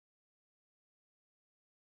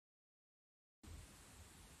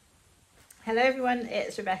Hello everyone,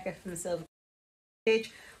 it's Rebecca from the Silver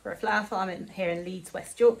Cottage. We're a flower farm here in Leeds,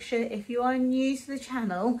 West Yorkshire. If you are new to the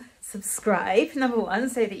channel, subscribe, number one,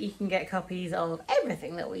 so that you can get copies of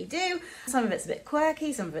everything that we do. Some of it's a bit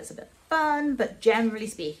quirky, some of it's a bit fun, but generally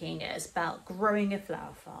speaking, it's about growing a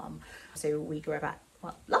flower farm. So we grow about,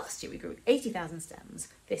 well, last year we grew 80,000 stems.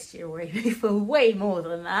 This year we're aiming for way more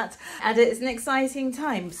than that. And it's an exciting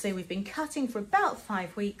time. So we've been cutting for about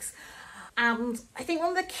 5 weeks. And I think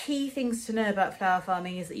one of the key things to know about flower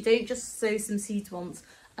farming is that you don't just sow some seeds once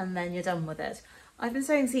and then you're done with it. I've been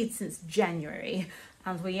sowing seeds since January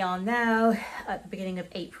and we are now at the beginning of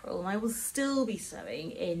April, and I will still be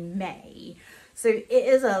sowing in May. So it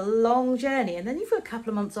is a long journey, and then you've got a couple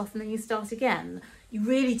of months off and then you start again. You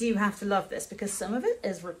really do have to love this because some of it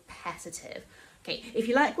is repetitive. Okay, if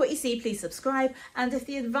you like what you see, please subscribe. And if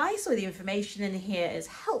the advice or the information in here is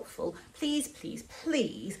helpful, please, please,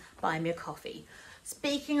 please buy me a coffee.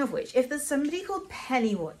 Speaking of which, if there's somebody called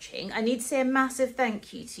Penny watching, I need to say a massive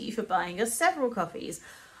thank you to you for buying us several coffees.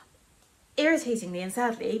 Irritatingly and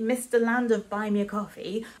sadly, Mr. Land of Buy Me a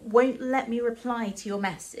Coffee won't let me reply to your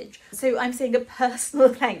message. So I'm saying a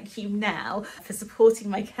personal thank you now for supporting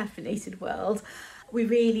my caffeinated world. We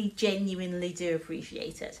really genuinely do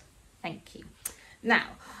appreciate it. Thank you. Now,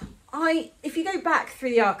 if you go back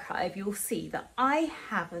through the archive, you'll see that I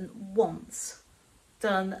haven't once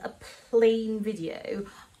done a plain video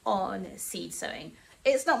on seed sowing.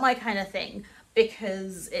 It's not my kind of thing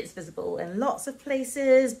because it's visible in lots of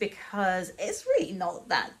places, because it's really not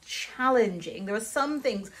that challenging. There are some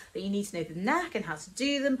things that you need to know the knack and how to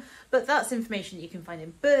do them, but that's information that you can find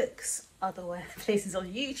in books, other places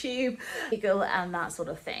on YouTube, Google, and that sort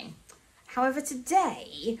of thing. However,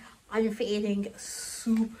 today, I'm feeling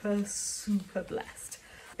super blessed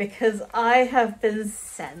because I have been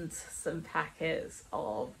sent some packets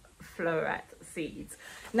of Floret seeds.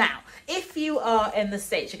 Now, if you are in the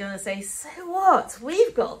States, you're going to say, so what?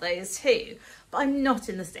 We've got those too. But I'm not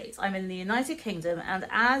in the States. I'm in the United Kingdom, and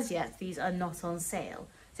as yet, these are not on sale.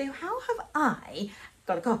 So how have I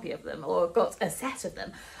got a copy of them or got a set of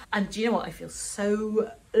them? And do you know what? I feel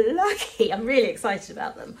so lucky. I'm really excited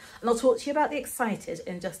about them. And I'll talk to you about the excited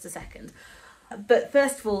in just a second. But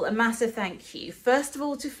first of all, a massive thank you. First of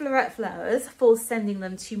all, to Floret Flowers for sending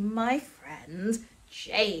them to my friend,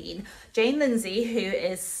 Jane Lindsay, who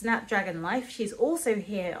is Snapdragon Life. She's also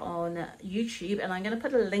here on YouTube, and I'm going to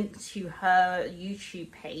put a link to her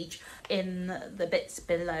YouTube page in the bits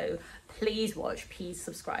below. Please watch, please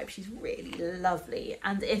subscribe. She's really lovely,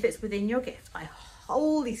 and if it's within your gift, I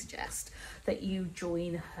wholly suggest that you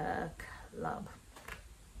join her club.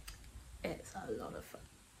 It's a lot of fun.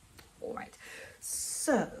 All right,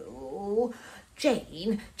 so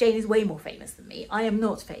Jane is way more famous than me. I am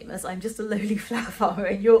not famous. I'm just a lowly flower farmer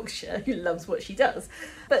in Yorkshire who loves what she does.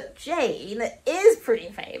 But Jane is pretty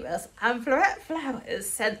famous, and Floret Flowers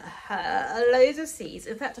sent her a load of seeds,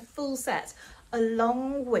 in fact a full set,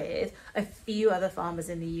 along with a few other farmers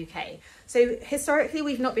in the UK. So historically,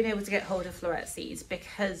 we've not been able to get hold of Floret seeds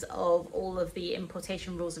because of all of the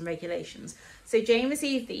importation rules and regulations. So Jane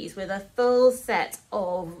received these with a full set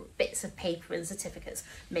of bits of paper and certificates,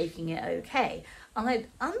 making it okay. And I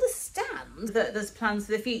understand that there's plans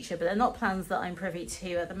for the future, but they're not plans that I'm privy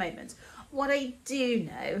to at the moment. What I do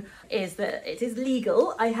know is that it is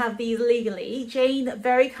legal. I have these legally. Jane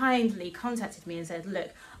very kindly contacted me and said,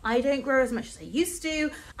 look, I don't grow as much as I used to,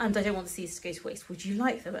 and I don't want the seeds to go to waste. Would you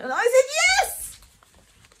like them? And I said, yes!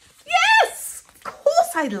 Yes! Of course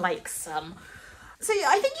I'd like some. So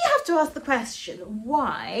I think you have to ask the question,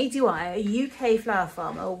 why do I, a UK flower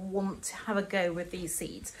farmer, want to have a go with these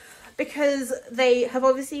seeds? Because they have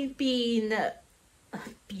obviously been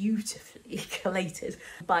beautifully collated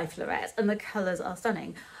by Floret, and the colours are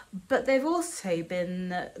stunning, but they've also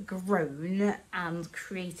been grown and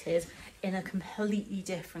created in a completely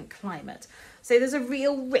different climate. So there's a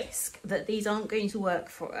real risk that these aren't going to work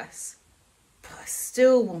for us, but I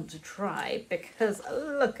still want to try because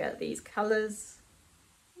look at these colours.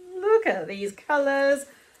 Look at these colours.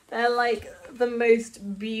 They're like the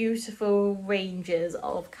most beautiful ranges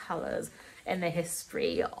of colours in the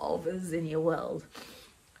history of the Zinnia world.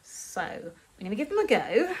 So I'm going to give them a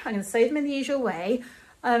go. I'm going to sow them in the usual way,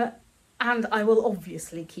 and I will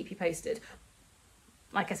obviously keep you posted.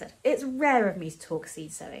 Like I said, it's rare of me to talk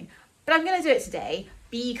seed sowing, but I'm going to do it today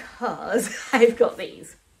because I've got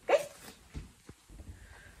these. Okay?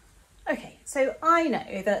 Okay, so I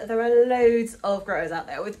know that there are loads of growers out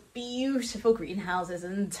there with beautiful greenhouses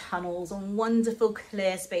and tunnels and wonderful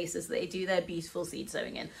clear spaces that they do their beautiful seed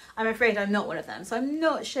sowing in. I'm afraid I'm not one of them, so I'm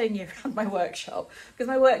not showing you around my workshop because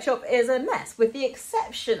my workshop is a mess, with the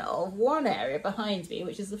exception of one area behind me,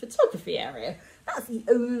 which is the photography area. That's the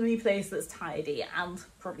only place that's tidy and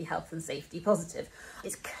probably health and safety positive.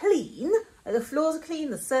 It's clean, the floors are clean,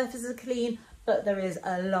 the surfaces are clean, but there is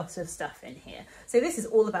a lot of stuff in here. So this is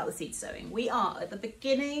all about the seed sowing. We are at the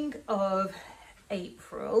beginning of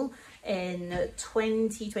April in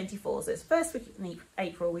 2024. So it's first week in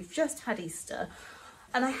April, we've just had Easter.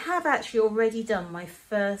 And I have actually already done my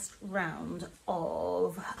first round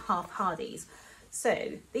of half-hardies.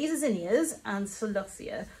 So these are Zinnias and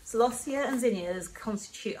Celosia. Celosia and Zinnias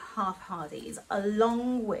constitute half-hardies,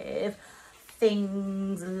 along with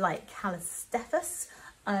things like Calistephus,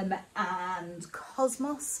 and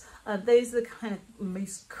Cosmos. Those are the kind of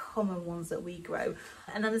most common ones that we grow.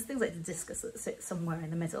 And then there's things like the discus that sit somewhere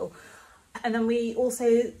in the middle. And then we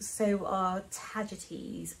also sow our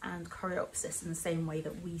Tagetes and Coreopsis in the same way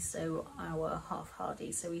that we sow our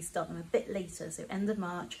half-hardies. So we start them a bit later, so end of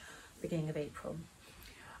March, beginning of April.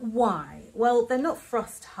 Why? Well, they're not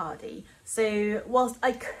frost hardy. So whilst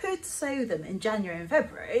I could sow them in January and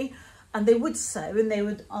February, and they would sow, and they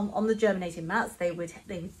would, on the germinating mats, they would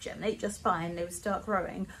germinate just fine, they would start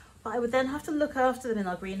growing. But I would then have to look after them in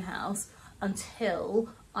our greenhouse until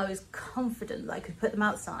I was confident that I could put them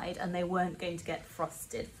outside and they weren't going to get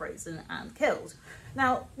frosted, frozen and killed.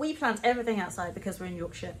 Now, we plant everything outside because we're in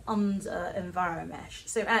Yorkshire under EnviroMesh.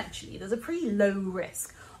 So actually there's a pretty low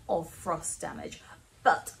risk of frost damage.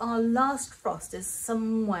 But our last frost is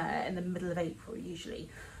somewhere in the middle of April usually.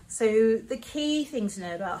 So the key thing to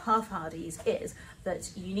know about half-hardies is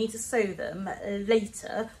that you need to sow them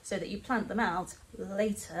later so that you plant them out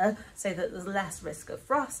later so that there's less risk of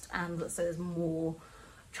frost and so there's more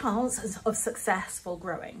chance of successful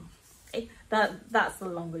growing. Okay? That's the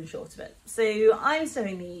long and short of it. So I'm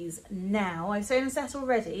sowing these now. I've sown a set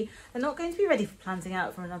already. They're not going to be ready for planting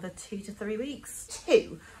out for another 2 to 3 weeks.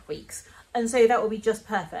 2 weeks. And so that will be just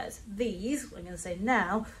perfect. These, I'm going to say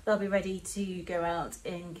now, they'll be ready to go out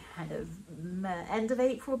in kind of end of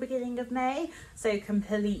April, beginning of May. So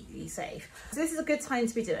completely safe. So this is a good time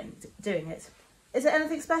to be doing it. Is it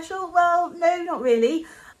anything special? Well, no, not really.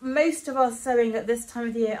 Most of our sowing at this time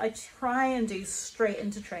of the year, I try and do straight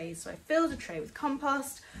into trays. So I filled a tray with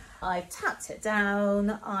compost, I've tapped it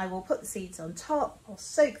down, I will put the seeds on top, I'll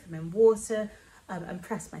soak them in water, and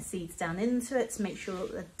press my seeds down into it to make sure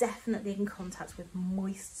that they're definitely in contact with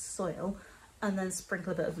moist soil, and then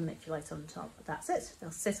sprinkle a bit of vermiculite on top. That's it.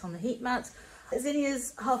 They'll sit on the heat mat.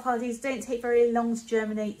 Zinnias half-hardies don't take very long to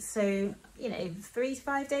germinate, so 3 to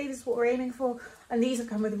 5 days is what we're aiming for, and these have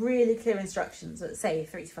come with really clear instructions that say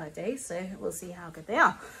 3 to 5 days, so we'll see how good they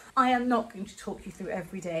are. I am not going to talk you through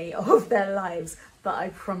every day of their lives, but I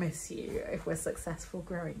promise you, if we're successful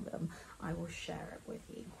growing them, I will share it with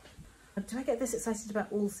you. Do I get this excited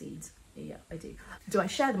about all seeds? Yeah, I do. Do I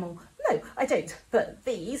share them all? No, I don't. But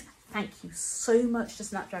these, thank you so much to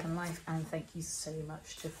Snapdragon Life, and thank you so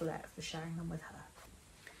much to Floret for sharing them with her.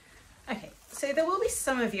 Okay, so there will be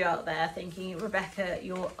some of you out there thinking, Rebecca,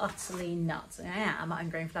 you're utterly nuts. And I am, I'm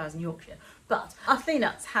growing flowers in Yorkshire, but utterly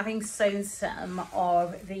nuts having sown some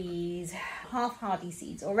of these half-hardy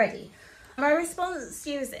seeds already. My response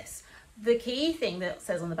to you is this. The key thing that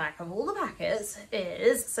says on the back of all the packets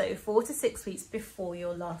is, so 4 to 6 weeks before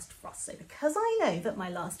your last frost. So because I know that my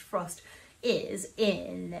last frost is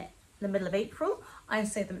in the middle of April, I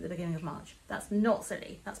sow them at the beginning of March. That's not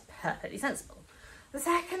silly, that's perfectly sensible. The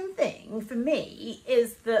second thing for me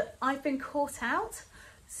is that I've been caught out.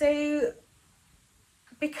 So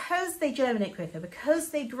because they germinate quicker, because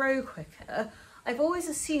they grow quicker, I've always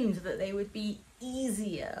assumed that they would be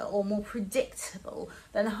easier or more predictable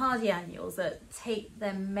than hardy annuals that take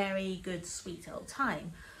their merry, good, sweet old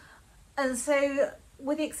time. And so,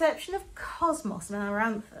 with the exception of Cosmos and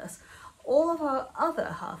Amaranthus, all of our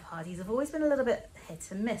other half-hardies have always been a little bit hit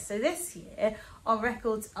and miss. So this year, our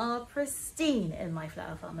records are pristine in my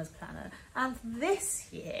Flower Farmer's Planner. And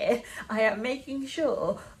this year, I am making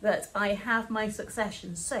sure that I have my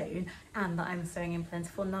succession sown and that I'm sowing in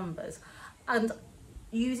plentiful numbers. And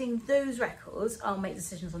using those records, I'll make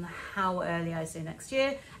decisions on how early I sow next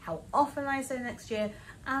year, how often I sow next year,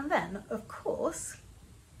 and then, of course,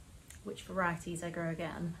 which varieties I grow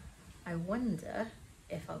again. I wonder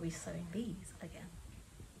if I'll be sowing these again.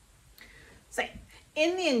 So,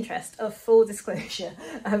 in the interest of full disclosure,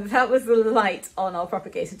 that was the light on our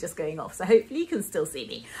propagator just going off, so hopefully you can still see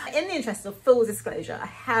me. In the interest of full disclosure, I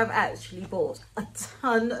have actually bought a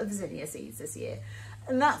ton of Zinnia seeds this year.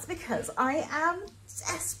 And that's because I am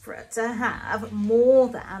desperate to have more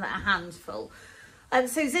than a handful. And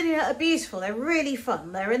so zinnia are beautiful, they're really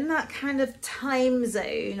fun. They're in that kind of time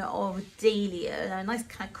zone of dahlia, a nice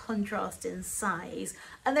kind of contrast in size.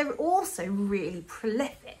 And they're also really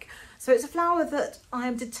prolific. So it's a flower that I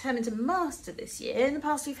am determined to master this year. In the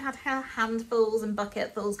past we've had handfuls and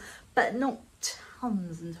bucketfuls, but not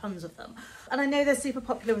tons and tons of them. And I know they're super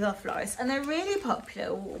popular with our florists, and they're really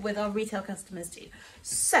popular with our retail customers too.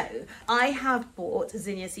 So I have bought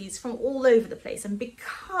Zinnia seeds from all over the place, and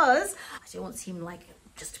because I don't want to seem like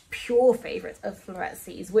just a pure favourite of Floret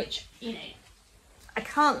seeds, which, you know, I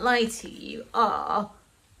can't lie to you, are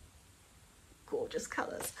gorgeous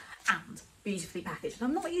colours and beautifully packaged. And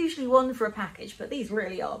I'm not usually one for a package, but these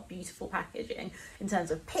really are beautiful packaging in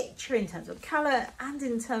terms of picture, in terms of colour, and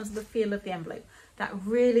in terms of the feel of the envelope. That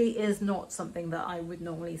really is not something that I would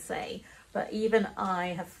normally say, but even I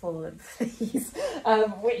have fallen for these,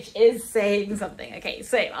 which is saying something. Okay,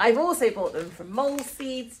 so I've also bought them from Mole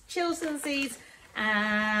Seeds, Chilton Seeds,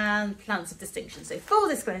 and Plants of Distinction. So full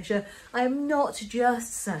disclosure, I am not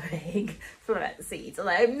just sowing Floret seeds, and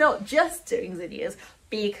I am not just doing zinnias,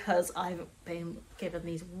 because I've been given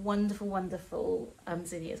these wonderful, wonderful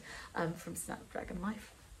zinnias from Snapdragon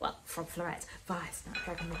Life. Well, from Floret via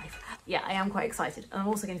Snapdragon Life. Yeah, I am quite excited. And I'm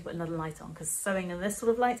also going to put another light on, because sowing in this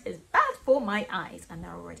sort of light is bad for my eyes, and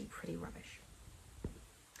they're already pretty rubbish.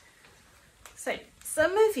 So,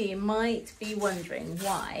 some of you might be wondering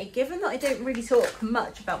why, given that I don't really talk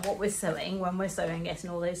much about what we're sowing, when we're sowing it,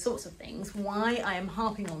 and all those sorts of things, why I am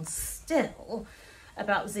harping on still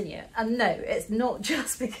about zinnia. And no, it's not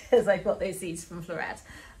just because I got those seeds from Floret.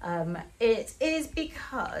 It is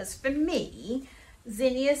because, for me,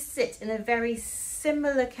 zinnias sit in a very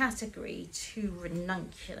similar category to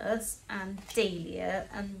ranunculus and dahlia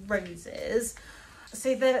and roses.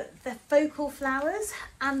 So they're focal flowers,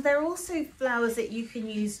 and they're also flowers that you can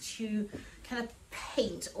use to kind of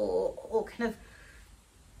paint or kind of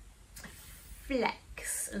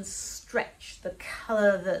flex and stretch the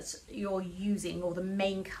colour that you're using, or the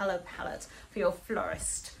main colour palette for your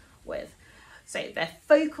florist with. So they're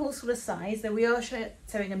focal sort of size, though we are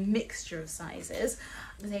showing a mixture of sizes.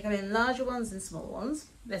 They come in larger ones and small ones.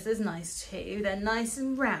 This is nice too. They're nice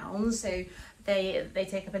and round, so they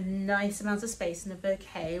take up a nice amount of space in a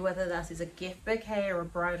bouquet, whether that is a gift bouquet or a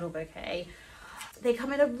bridal bouquet. They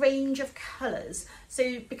come in a range of colours.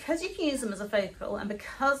 So because you can use them as a focal, and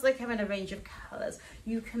because they come in a range of colours,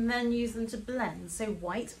 you can then use them to blend. So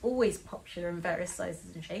white, always popular in various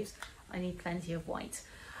sizes and shapes. I need plenty of white.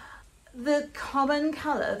 The common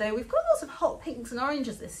colour, though we've got lots of hot pinks and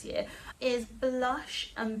oranges this year, is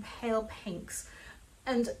blush and pale pinks.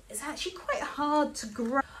 And it's actually quite hard to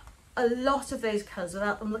grow a lot of those colours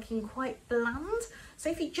without them looking quite bland. So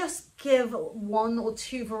if you just give one or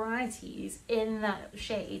two varieties in that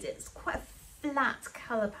shade, it's quite a flat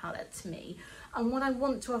colour palette to me. And what I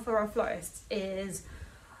want to offer our florists is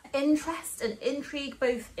interest and intrigue,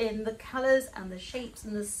 both in the colours and the shapes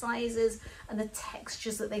and the sizes and the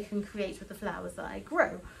textures that they can create with the flowers that I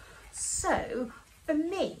grow. So for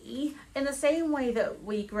me, in the same way that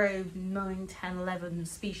we grow 9, 10, 11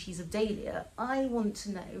 species of dahlia, I want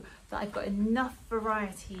to know that I've got enough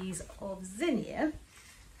varieties of zinnia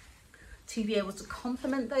to be able to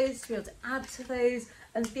complement those, to be able to add to those,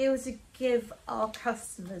 and to be able to give our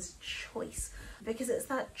customers choice, because it's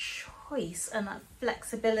that choice and that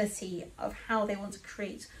flexibility of how they want to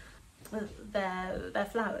create their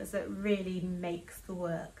flowers that really makes the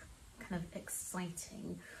work kind of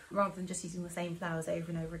exciting, rather than just using the same flowers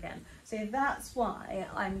over and over again. So that's why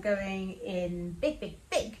I'm going in big, big,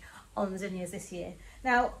 big on zinnias this year.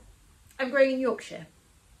 Now, I'm growing in Yorkshire.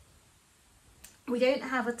 We don't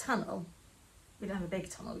have a tunnel. We don't have a big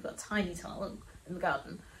tunnel. We've got a tiny tunnel in the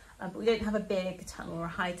garden. But we don't have a big tunnel, or a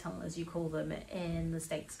high tunnel as you call them in the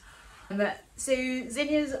States. So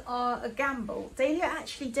zinnias are a gamble. Dahlia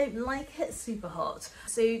actually don't like it super hot.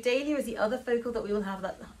 So dahlia is the other focal that we will have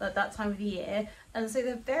at that time of the year. And so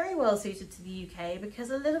they're very well suited to the UK, because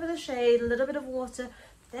a little bit of shade, a little bit of water,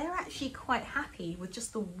 they're actually quite happy with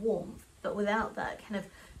just the warmth, but without that kind of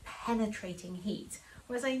penetrating heat.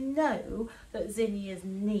 Whereas I know that zinnias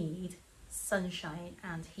need sunshine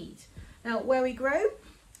and heat. Now, where we grow,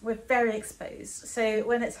 we're very exposed. So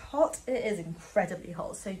when it's hot, it is incredibly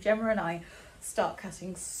hot. So Gemma and I start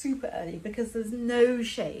cutting super early, because there's no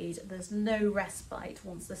shade, there's no respite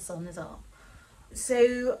once the sun is up.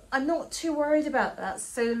 So I'm not too worried about that,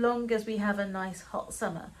 so long as we have a nice hot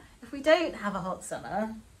summer. If we don't have a hot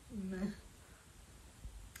summer,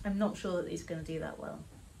 I'm not sure that these are going to do that well.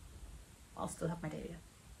 I'll still have my dahlia.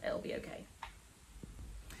 It'll be okay.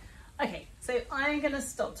 Okay, so I'm going to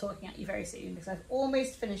stop talking at you very soon because I've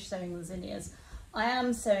almost finished sowing the zinnias. I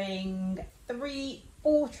am sowing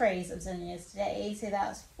 4 trays of zinnias today, so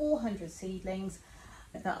that's 400 seedlings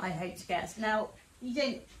that I hope to get. Now, you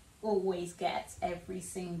don't always get every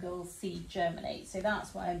single seed germinate, so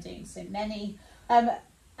that's why I'm doing so many. And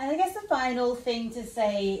I guess the final thing to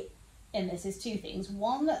say in this is 2 things.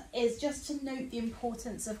 One is just to note the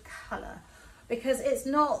importance of colour, because it's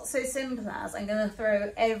not so simple as I'm going to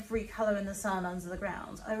throw every colour in the sun under the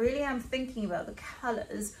ground. I really am thinking about the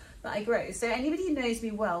colours that I grow. So anybody who knows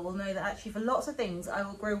me well will know that actually for lots of things I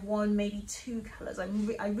will grow 1, maybe 2 colours.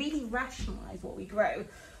 I really rationalise what we grow.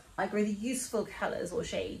 I grow the useful colours or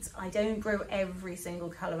shades. I don't grow every single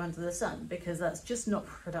colour under the sun because that's just not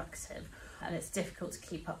productive and it's difficult to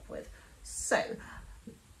keep up with. So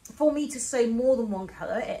for me to sow more than 1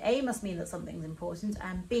 colour, it A must mean that something's important,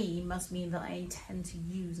 and B must mean that I intend to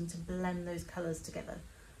use and to blend those colours together.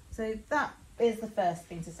 So that is the first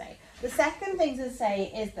thing to say. The second thing to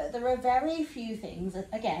say is that there are very few things,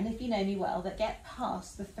 again, if you know me well, that get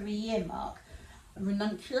past the 3-year mark.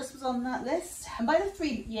 Ranunculus was on that list, and by the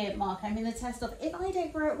 3-year mark I mean the test of if I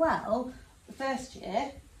don't grow it well the first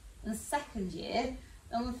year and the second year,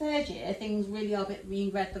 on the 3rd year things really are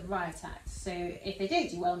being read the right act. So if they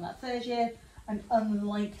don't do well in that 3rd year, I'm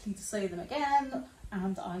unlikely to sow them again,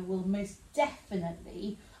 and I will most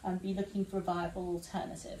definitely be looking for a viable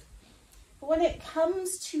alternative. But when it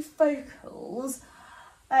comes to focals,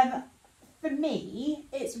 for me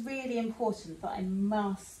it's really important that I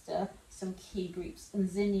master some key groups, and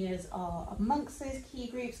zinnias are amongst those key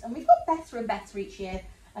groups, and we've got better and better each year,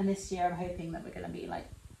 and this year I'm hoping that we're going to be like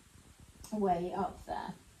way up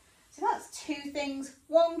there. So that's 2 things.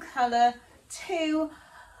 1, colour. 2,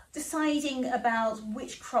 deciding about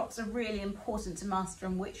which crops are really important to master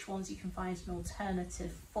and which ones you can find an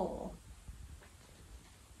alternative for.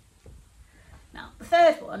 Now, the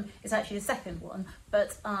 3rd one is actually the 2nd one,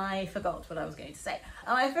 but I forgot what I was going to say.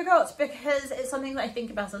 I forgot because it's something that I think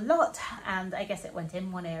about a lot, and I guess it went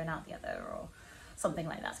in one ear and out the other, or something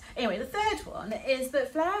like that. Anyway, the 3rd one is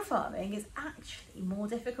that flower farming is actually more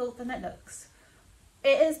difficult than it looks.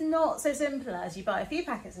 It is not so simple as you buy a few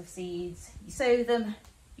packets of seeds, you sow them,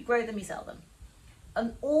 you grow them, you sell them.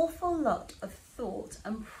 An awful lot of thought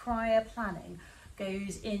and prior planning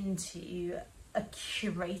goes into a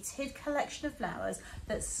curated collection of flowers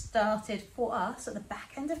that started for us at the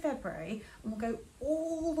back end of February and will go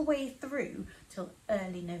all the way through till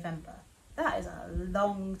early November. That is a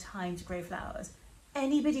long time to grow flowers.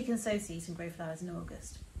 Anybody can sow seeds and grow flowers in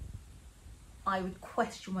August. I would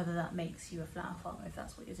question whether that makes you a flower farmer if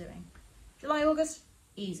that's what you're doing. July, August,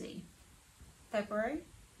 easy. February,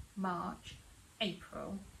 March,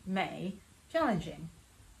 April, May, challenging.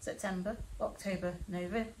 September, October,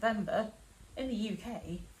 November, in the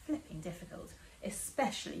UK, flipping difficult,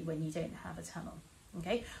 especially when you don't have a tunnel,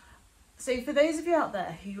 okay? So for those of you out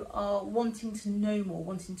there who are wanting to know more,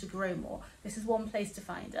 wanting to grow more, this is one place to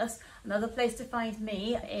find us. Another place to find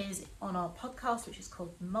me is on our podcast, which is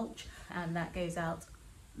called Mulch, and that goes out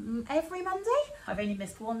every Monday. I've only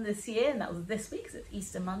missed one this year, and that was this week, because it's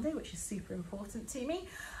Easter Monday, which is super important to me.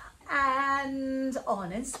 And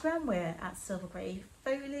on Instagram, we're at Silver Grey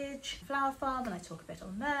Foliage Flower Farm, and I talk a bit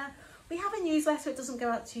on there. We have a newsletter, it doesn't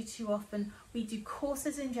go out too often. We do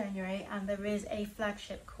courses in January, and there is a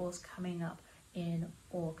flagship course coming up in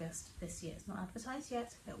August this year. It's not advertised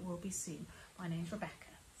yet, it will be soon. My name's Rebecca,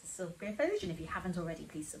 this is Silver Grey Foliage, and if you haven't already,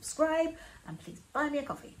 please subscribe and please buy me a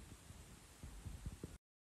coffee.